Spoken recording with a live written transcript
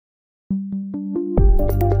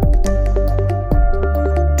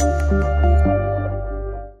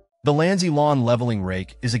The Landzie Lawn Leveling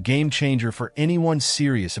Rake is a game-changer for anyone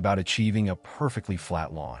serious about achieving a perfectly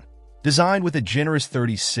flat lawn. Designed with a generous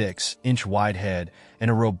 36-inch wide head and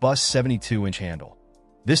a robust 72-inch handle,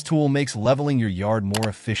 this tool makes leveling your yard more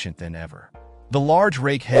efficient than ever. The large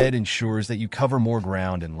rake head ensures that you cover more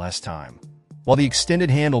ground in less time, while the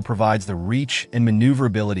extended handle provides the reach and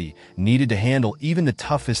maneuverability needed to handle even the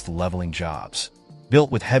toughest leveling jobs.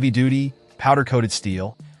 Built with heavy-duty, powder-coated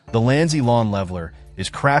steel, the Landzie Lawn Leveler is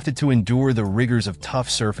crafted to endure the rigors of tough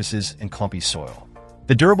surfaces and clumpy soil.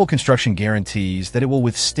 The durable construction guarantees that it will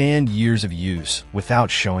withstand years of use without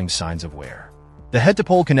showing signs of wear. The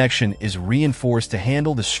head-to-pole connection is reinforced to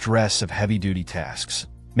handle the stress of heavy-duty tasks,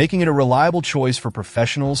 making it a reliable choice for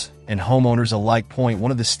professionals and homeowners alike.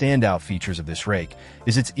 One of the standout features of this rake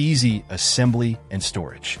is its easy assembly and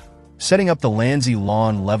storage. Setting up the Landzie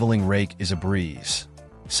Lawn Leveling Rake is a breeze.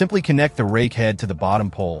 Simply connect the rake head to the bottom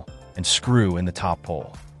pole and screw in the top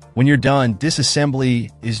pole. When you're done, disassembly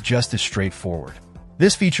is just as straightforward.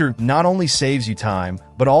 This feature not only saves you time,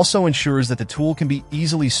 but also ensures that the tool can be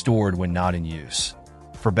easily stored when not in use.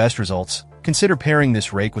 For best results, consider pairing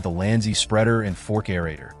this rake with a Landzie spreader and fork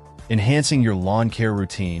aerator, enhancing your lawn care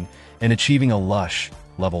routine and achieving a lush,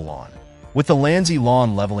 level lawn. With the Landzie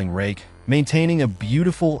Lawn Leveling Rake, maintaining a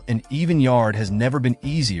beautiful and even yard has never been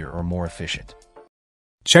easier or more efficient.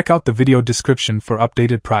 Check out the video description for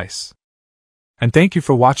updated price. And thank you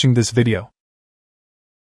for watching this video.